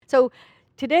So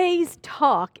today's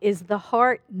talk is The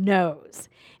Heart Knows.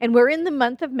 And we're in the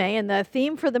month of May, and the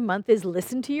theme for the month is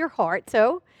Listen to Your Heart.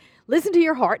 So listen to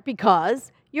your heart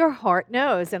because your heart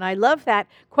knows. And I love that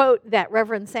quote that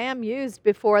Reverend Sam used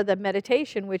before the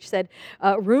meditation, which said,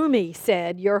 Rumi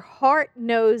said, your heart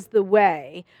knows the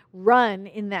way, run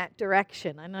in that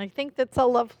direction. And I think that's a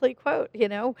lovely quote,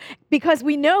 because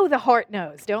we know the heart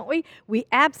knows, don't we? We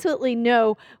absolutely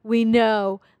know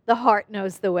the heart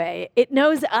knows the way. It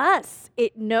knows us.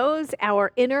 It knows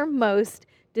our innermost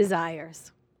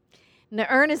desires. Now,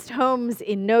 Ernest Holmes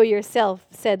in Know Yourself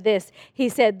said this. He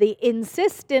said, the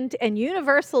insistent and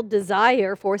universal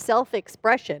desire for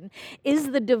self-expression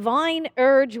is the divine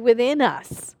urge within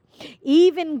us,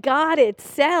 even God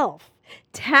itself,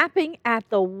 tapping at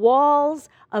the walls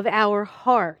of our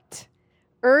heart,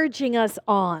 urging us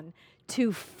on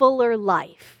to fuller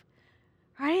life.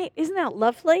 Right? Isn't that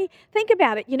lovely? Think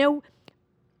about it.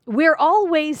 We're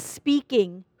always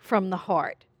speaking from the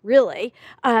heart. Really,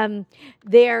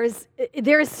 there's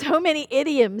so many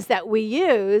idioms that we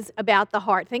use about the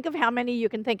heart. Think of how many you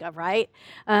can think of, right?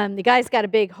 The guy's got a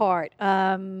big heart.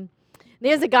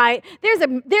 There's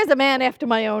a man after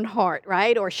my own heart,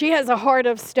 right? Or she has a heart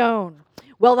of stone.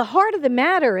 Well, the heart of the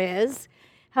matter is,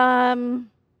 oh,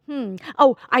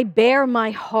 I bear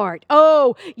my heart.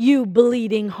 Oh, you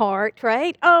bleeding heart,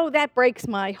 right? Oh, that breaks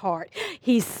my heart.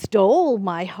 He stole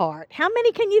my heart. How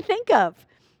many can you think of?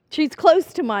 She's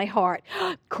close to my heart.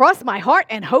 Cross my heart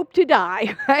and hope to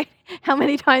die, right? How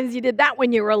many times you did that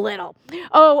when you were little?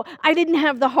 Oh, I didn't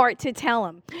have the heart to tell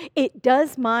him. It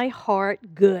does my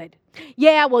heart good.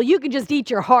 Yeah, well, you can just eat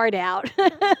your heart out.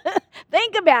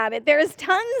 Think about it. There's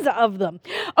tons of them.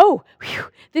 Oh,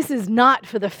 this is not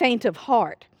for the faint of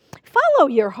heart. Follow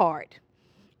your heart.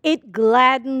 It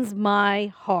gladdens my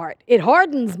heart. It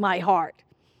hardens my heart.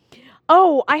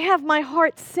 Oh, I have my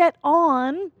heart set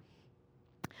on.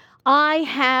 I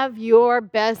have your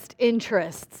best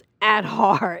interests at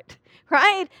heart,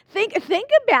 right? Think of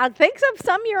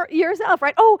some yourself,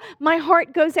 right? Oh, my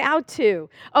heart goes out to.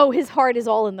 Oh, his heart is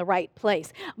all in the right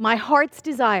place. My heart's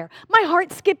desire. My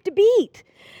heart skipped a beat.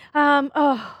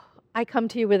 I come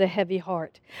to you with a heavy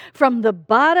heart. From the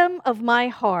bottom of my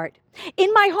heart.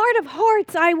 In my heart of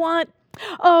hearts, I want,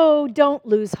 oh, don't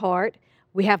lose heart.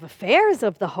 We have affairs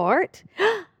of the heart.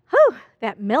 Oh,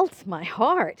 that melts my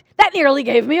heart. That nearly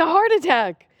gave me a heart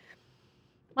attack.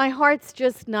 My heart's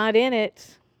just not in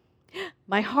it.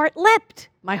 My heart leapt.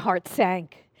 My heart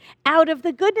sank. Out of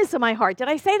the goodness of my heart. Did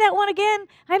I say that one again?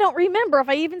 I don't remember if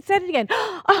I even said it again.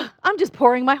 Oh, I'm just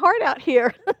pouring my heart out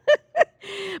here.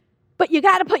 But you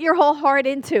got to put your whole heart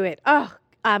into it. Oh,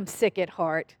 I'm sick at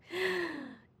heart.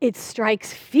 It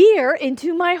strikes fear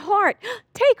into my heart.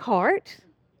 Take heart.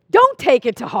 Don't take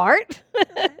it to heart.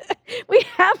 We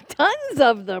have tons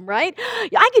of them, right?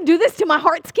 I can do this to my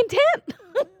heart's content.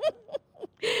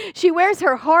 She wears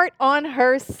her heart on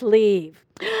her sleeve.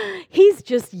 He's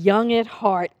just young at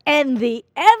heart. And the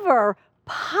ever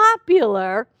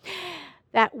popular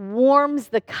that warms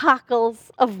the cockles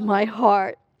of my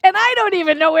heart. And I don't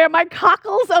even know where my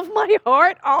cockles of my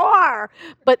heart are.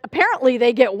 But apparently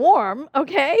they get warm,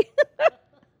 okay?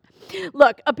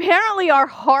 Look, apparently our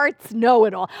hearts know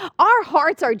it all. Our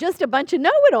hearts are just a bunch of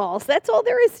know-it-alls. That's all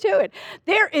there is to it.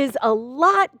 There is a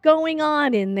lot going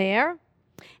on in there,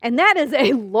 and that is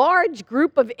a large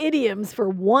group of idioms for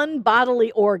one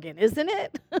bodily organ, isn't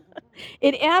it?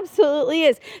 It absolutely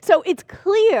is. So it's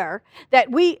clear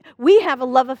that we have a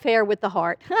love affair with the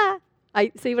heart.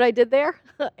 I see what I did there?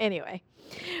 Anyway,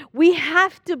 we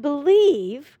have to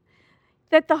believe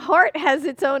that the heart has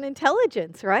its own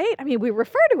intelligence, right? I mean, we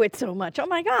refer to it so much. Oh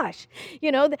my gosh.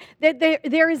 That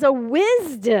there is a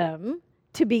wisdom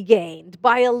to be gained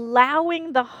by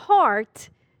allowing the heart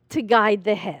to guide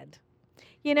the head.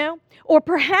 Or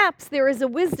perhaps there is a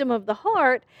wisdom of the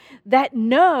heart that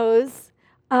knows,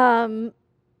 there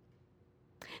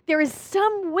is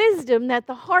some wisdom that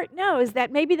the heart knows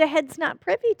that maybe the head's not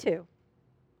privy to.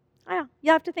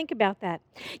 You have to think about that.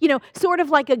 Sort of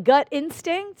like a gut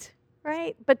instinct.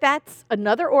 Right? But that's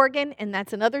another organ, and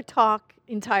that's another talk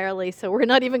entirely, so we're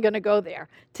not even going to go there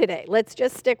today. Let's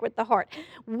just stick with the heart.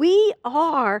 We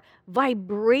are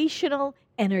vibrational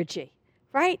energy,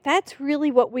 right? That's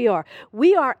really what we are.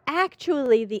 We are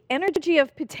actually the energy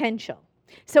of potential.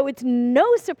 So it's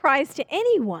no surprise to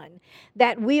anyone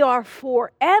that we are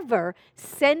forever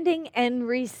sending and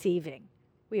receiving.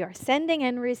 We are sending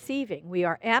and receiving. We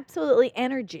are absolutely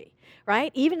energy.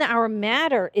 Right? Even our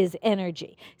matter is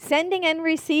energy. Sending and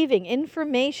receiving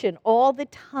information all the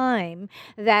time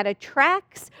that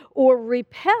attracts or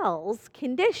repels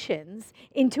conditions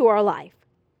into our life.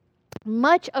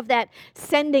 much of that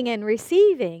sending and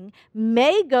receiving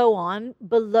may go on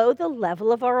below the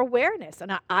level of our awareness.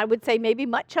 And I would say maybe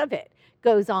much of it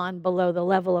goes on below the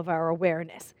level of our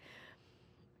awareness.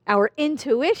 Our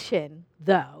intuition,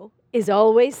 though, is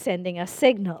always sending us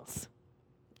signals.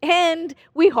 And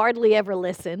we hardly ever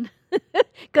listen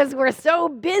because we're so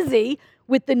busy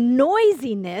with the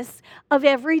noisiness of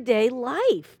everyday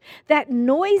life. That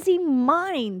noisy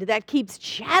mind that keeps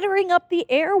chattering up the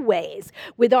airways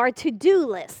with our to-do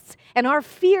lists and our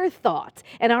fear thoughts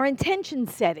and our intention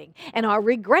setting and our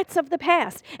regrets of the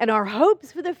past and our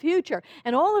hopes for the future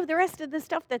and all of the rest of the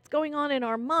stuff that's going on in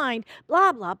our mind,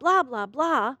 blah, blah, blah, blah,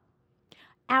 blah.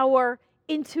 Our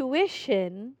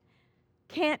intuition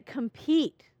can't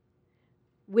compete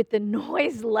with the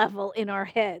noise level in our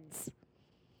heads.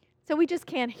 So we just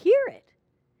can't hear it.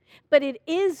 But it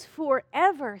is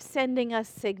forever sending us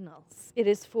signals. It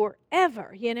is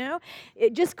forever,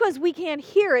 just because we can't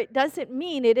hear it doesn't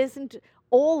mean it isn't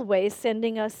always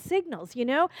sending us signals, You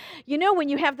know when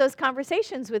you have those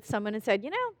conversations with someone and said,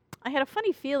 I had a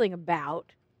funny feeling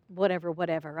about whatever,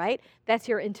 right? That's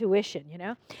your intuition,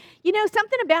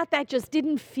 something about that just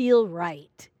didn't feel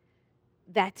right.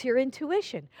 That's your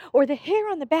intuition. Or the hair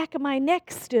on the back of my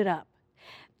neck stood up.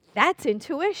 That's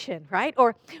intuition, right?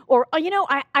 Or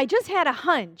I just had a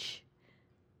hunch.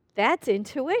 That's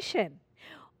intuition.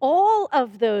 All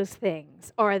of those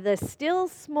things are the still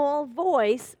small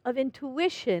voice of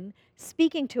intuition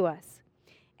speaking to us.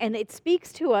 And it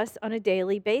speaks to us on a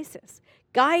daily basis,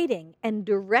 guiding and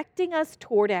directing us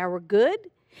toward our good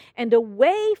and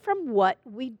away from what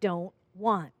we don't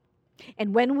want.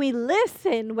 And when we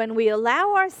listen, when we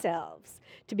allow ourselves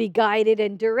to be guided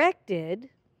and directed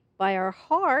by our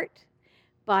heart,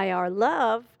 by our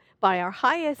love, by our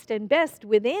highest and best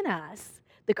within us,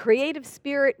 the creative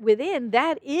spirit within,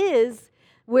 that is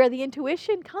where the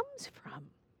intuition comes from,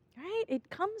 right? It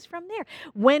comes from there.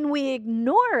 When we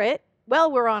ignore it,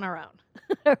 well, we're on our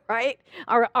own, right?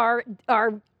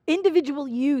 Our individual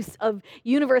use of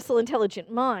universal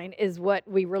intelligent mind is what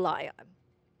we rely on.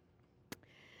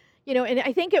 And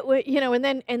I think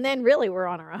and then really we're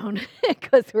on our own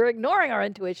because we're ignoring our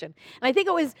intuition. And I think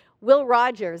it was Will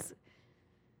Rogers,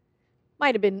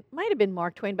 might have been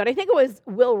Mark Twain, but I think it was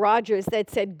Will Rogers that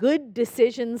said good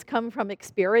decisions come from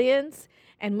experience,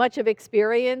 and much of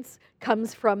experience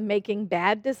comes from making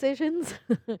bad decisions.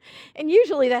 And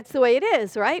usually that's the way it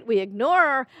is, right? We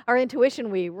ignore our intuition,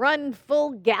 we run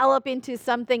full gallop into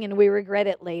something, and we regret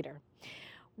it later.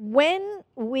 When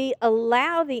we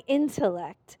allow the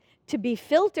intellect to be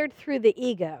filtered through the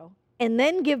ego and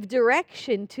then give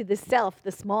direction to the self,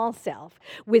 the small self,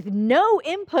 with no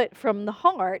input from the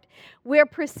heart, we're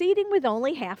proceeding with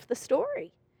only half the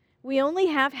story. We only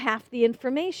have half the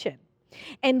information.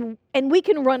 And we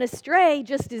can run astray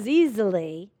just as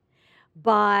easily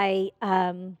by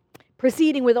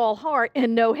proceeding with all heart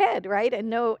and no head, right? And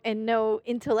no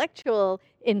intellectual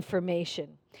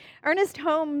information. Ernest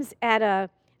Holmes at an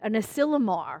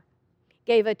Asilomar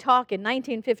gave a talk in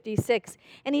 1956,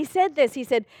 and he said this. He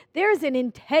said, there's an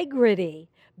integrity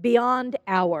beyond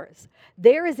ours.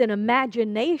 There is an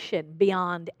imagination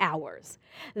beyond ours.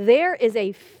 There is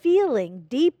a feeling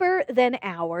deeper than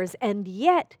ours, and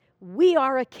yet we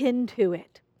are akin to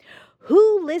it.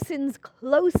 Who listens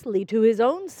closely to his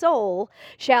own soul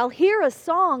shall hear a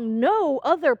song no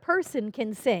other person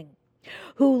can sing.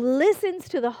 Who listens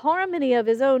to the harmony of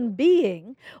his own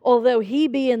being, although he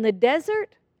be in the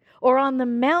desert or on the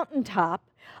mountaintop,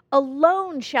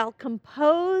 alone shall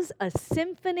compose a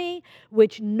symphony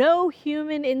which no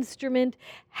human instrument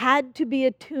had to be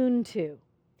attuned to,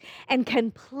 and can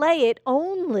play it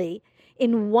only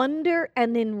in wonder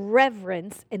and in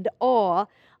reverence and awe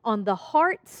on the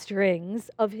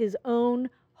heartstrings of his own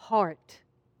heart,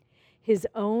 his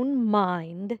own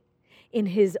mind, in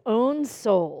his own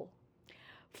soul,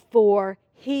 for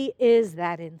he is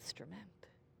that instrument.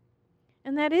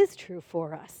 And that is true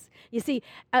for us. You see,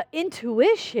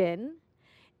 intuition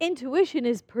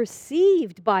is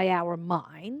perceived by our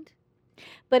mind,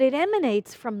 but it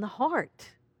emanates from the heart.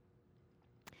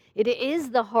 It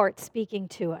is the heart speaking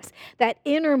to us, that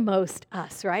innermost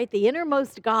us, right? The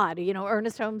innermost God.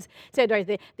 Ernest Holmes said,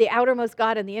 right, the outermost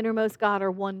God and the innermost God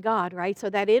are one God, right? So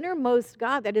that innermost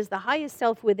God, that is the highest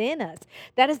self within us,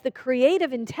 that is the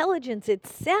creative intelligence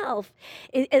itself,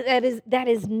 that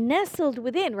is nestled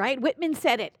within, right? Whitman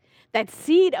said it, that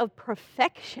seed of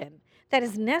perfection that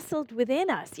is nestled within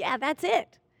us. Yeah, that's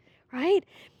it, right?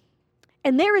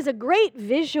 And there is a great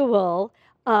visual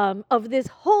of this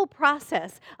whole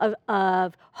process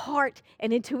of heart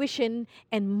and intuition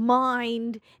and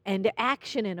mind and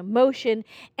action and emotion.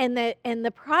 And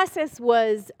the process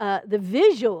was, the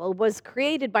visual was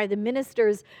created by the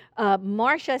ministers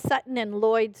Marcia Sutton and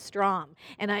Lloyd Strom.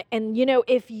 And you know,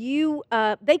 if you,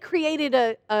 they created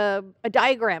a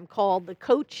diagram called the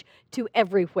Coach to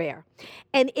Everywhere.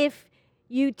 And if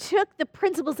you took the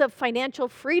principles of financial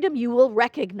freedom, you will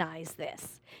recognize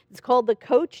this. It's called the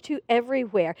Coach to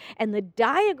Everywhere. And the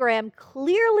diagram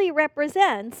clearly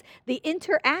represents the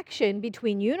interaction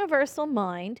between universal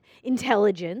mind,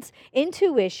 intelligence,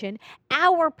 intuition,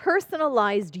 our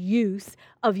personalized use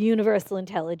of universal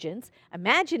intelligence,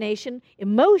 imagination,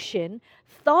 emotion,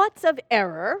 thoughts of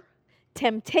error,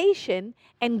 temptation,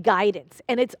 and guidance.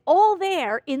 And it's all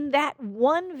there in that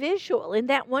one visual, in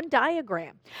that one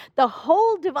diagram. The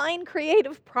whole divine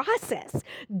creative process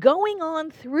going on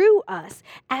through us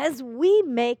as we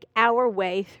make our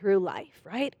way through life,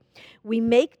 right? We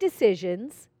make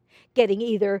decisions, getting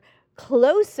either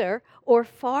closer or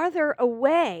farther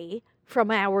away from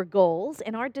our goals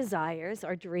and our desires,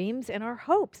 our dreams and our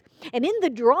hopes. And in the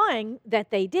drawing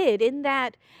that they did, in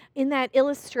that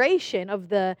illustration of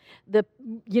the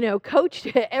coach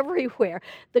to everywhere,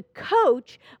 the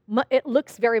coach, it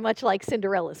looks very much like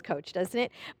Cinderella's coach, doesn't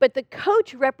it? But the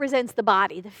coach represents the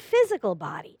body, the physical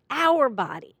body, our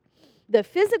body. The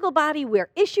physical body we're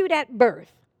issued at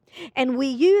birth and we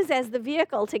use as the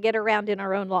vehicle to get around in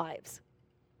our own lives.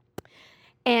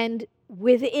 And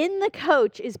within the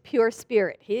coach is pure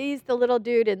spirit. He's the little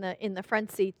dude in the front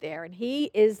seat there, and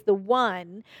he is the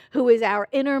one who is our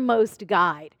innermost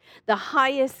guide, the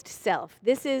highest self.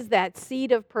 This is that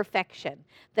seed of perfection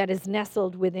that is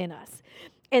nestled within us.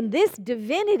 And this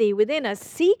divinity within us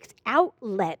seeks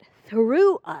outlet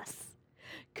through us,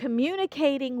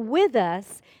 communicating with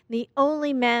us the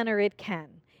only manner it can,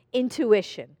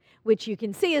 intuition, which you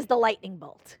can see is the lightning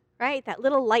bolt. Right? That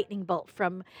little lightning bolt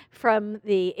from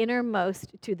the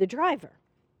innermost to the driver.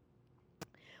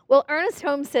 Well, Ernest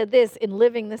Holmes said this in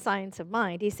Living the Science of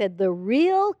Mind. He said, the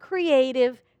real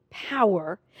creative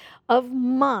power of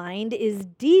mind is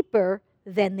deeper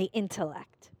than the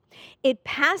intellect. It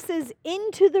passes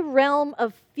into the realm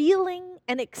of feeling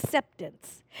and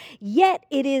acceptance. Yet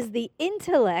it is the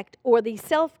intellect or the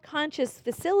self-conscious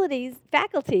faculties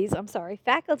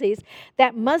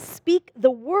that must speak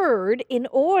the word in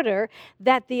order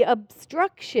that the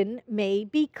obstruction may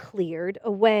be cleared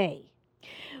away.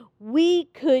 We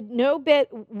could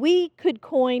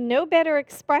coin no better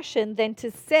expression than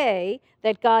to say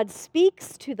that God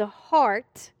speaks to the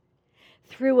heart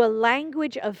through a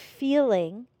language of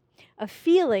feeling, a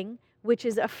feeling which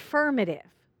is affirmative.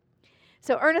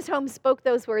 So Ernest Holmes spoke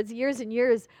those words years and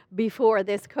years before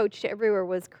this Coach to Everywhere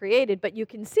was created, but you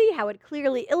can see how it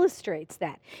clearly illustrates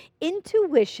that.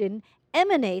 Intuition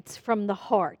emanates from the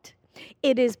heart.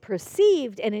 It is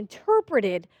perceived and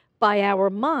interpreted by our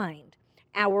mind,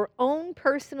 our own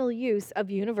personal use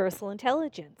of universal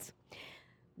intelligence.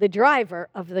 The driver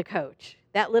of the coach,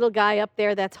 that little guy up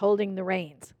there that's holding the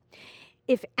reins.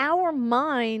 If our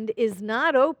mind is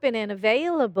not open and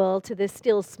available to the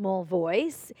still small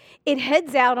voice, it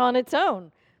heads out on its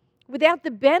own without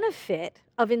the benefit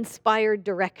of inspired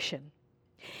direction.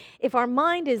 If our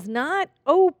mind is not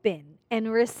open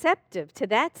and receptive to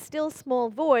that still small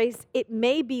voice, it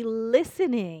may be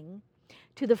listening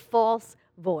to the false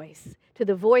voice, to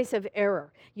the voice of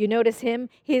error. You notice him?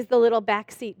 He's the little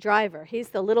backseat driver. He's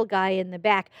the little guy in the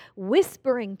back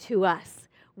whispering to us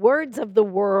words of the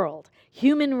world,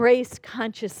 human race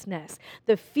consciousness,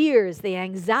 the fears, the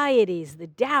anxieties, the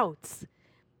doubts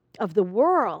of the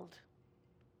world.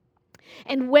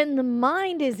 And when the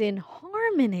mind is in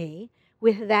harmony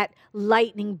with that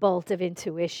lightning bolt of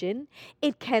intuition,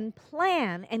 it can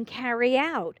plan and carry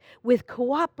out with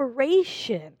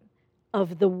cooperation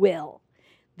of the will,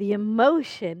 the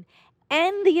emotion,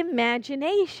 and the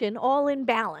imagination all in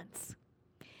balance.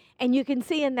 And you can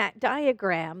see in that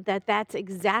diagram that that's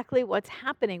exactly what's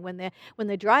happening when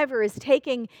the driver is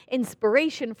taking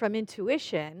inspiration from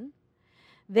intuition,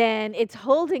 then it's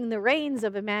holding the reins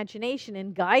of imagination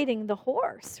and guiding the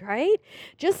horse, right?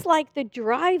 Just like the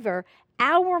driver,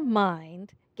 our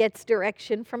mind gets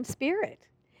direction from spirit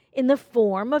in the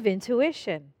form of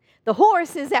intuition. The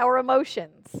horse is our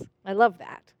emotions. I love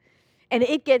that. And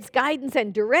it gets guidance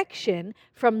and direction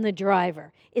from the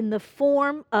driver in the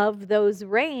form of those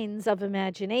reins of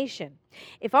imagination.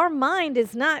 If our mind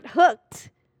is not hooked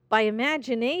by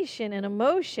imagination and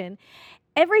emotion,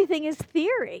 everything is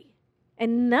theory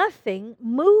and nothing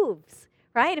moves,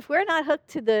 right? If we're not hooked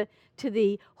to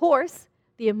the horse,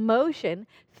 the emotion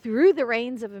through the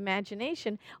reins of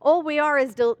imagination, all we are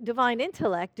is divine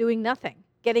intellect doing nothing,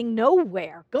 getting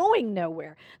nowhere, going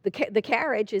nowhere. The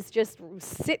carriage is just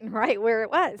sitting right where it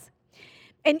was.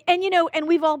 And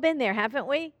we've all been there, haven't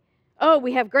we? Oh,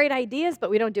 we have great ideas,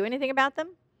 but we don't do anything about them,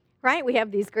 right? We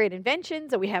have these great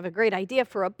inventions, or we have a great idea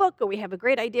for a book, or we have a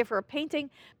great idea for a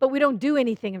painting, but we don't do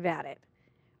anything about it,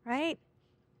 right?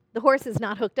 The horse is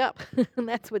not hooked up.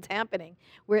 That's what's happening.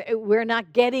 We're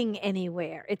not getting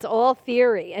anywhere. It's all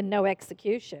theory and no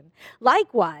execution.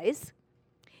 Likewise,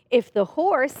 if the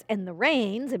horse and the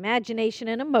reins, imagination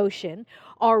and emotion,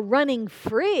 are running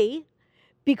free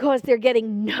because they're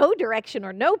getting no direction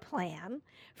or no plan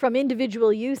from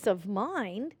individual use of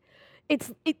mind,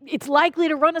 it's likely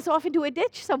to run us off into a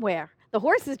ditch somewhere. The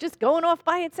horse is just going off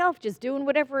by itself, just doing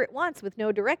whatever it wants with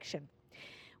no direction.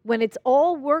 When it's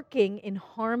all working in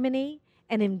harmony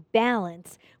and in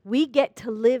balance, we get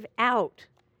to live out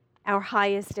our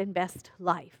highest and best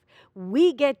life.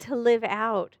 We get to live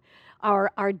out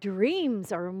our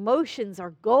dreams, our emotions,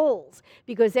 our goals,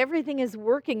 because everything is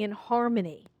working in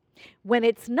harmony. When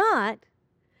it's not,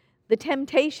 the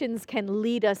temptations can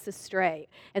lead us astray.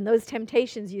 And those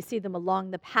temptations, you see them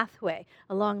along the pathway,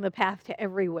 along the path to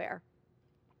everywhere.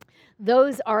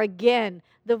 Those are, again,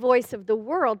 the voice of the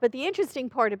world. But the interesting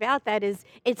part about that is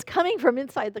it's coming from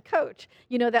inside the coach.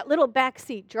 You know, that little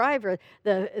backseat driver,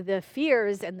 the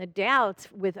fears and the doubts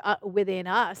within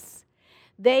us,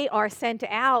 they are sent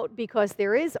out because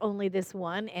there is only this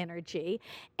one energy.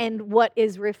 And what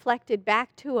is reflected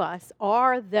back to us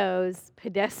are those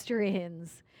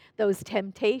pedestrians, those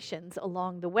temptations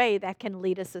along the way that can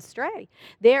lead us astray.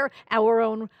 They're our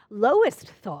own lowest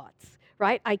thoughts.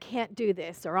 Right? I can't do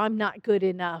this, or I'm not good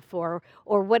enough, or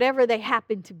whatever they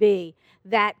happen to be,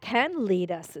 that can lead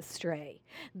us astray.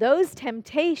 Those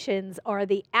temptations are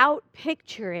the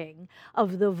outpicturing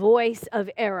of the voice of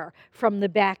error from the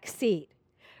back seat,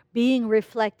 being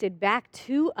reflected back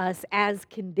to us as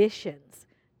conditions,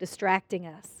 distracting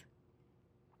us.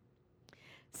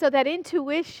 So that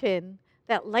intuition,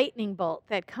 that lightning bolt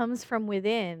that comes from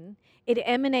within, it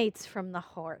emanates from the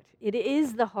heart. It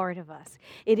is the heart of us.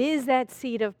 It is that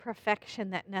seed of perfection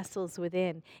that nestles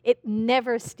within. It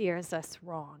never steers us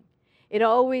wrong. It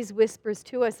always whispers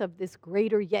to us of this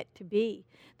greater yet to be,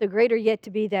 the greater yet to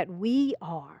be that we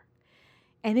are.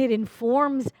 And it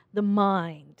informs the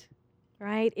mind,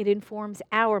 right? It informs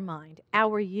our mind,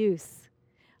 our use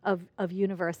of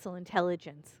universal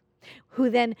intelligence,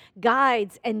 who then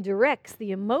guides and directs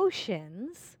the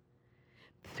emotions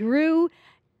through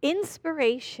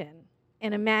inspiration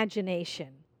and imagination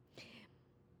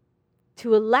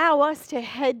to allow us to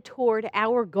head toward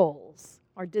our goals,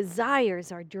 our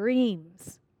desires, our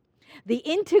dreams, the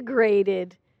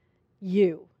integrated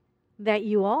you that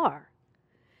you are,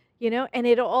 and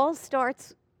it all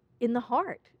starts in the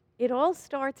heart. It all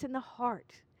starts in the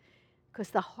heart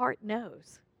because the heart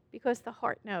knows. Because the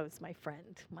heart knows, my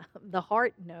friend. The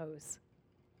heart knows.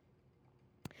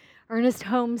 Ernest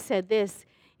Holmes said this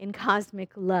in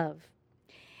Cosmic Love.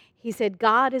 He said,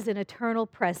 God is an eternal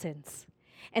presence,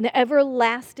 an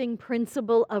everlasting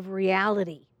principle of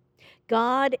reality.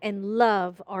 God and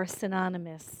love are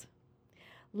synonymous.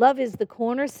 Love is the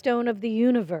cornerstone of the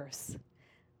universe,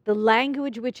 the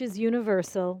language which is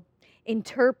universal,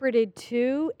 interpreted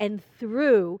to and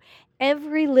through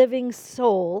every living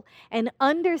soul and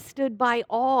understood by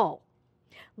all.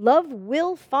 Love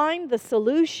will find the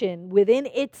solution within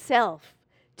itself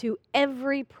to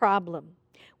every problem,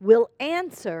 will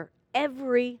answer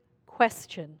every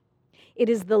question. It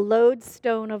is the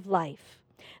lodestone of life,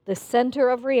 the center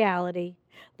of reality,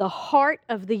 the heart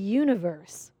of the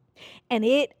universe, and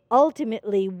it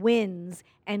ultimately wins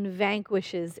and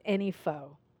vanquishes any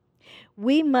foe.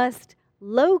 We must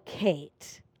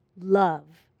locate love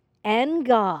and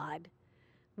God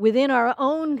within our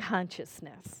own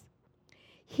consciousness,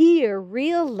 here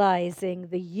realizing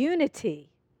the unity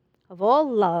of all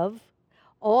love,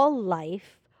 all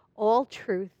life, all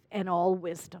truth, and all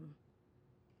wisdom.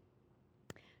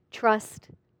 Trust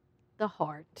the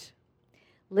heart.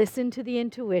 Listen to the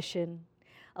intuition.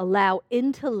 Allow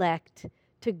intellect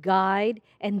to guide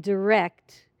and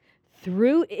direct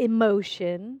through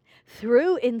emotion,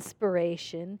 through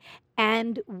inspiration,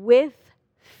 and with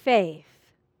faith.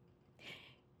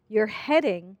 You're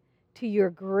heading to your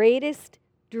greatest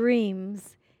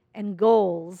dreams and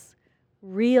goals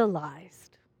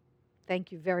realized.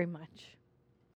 Thank you very much.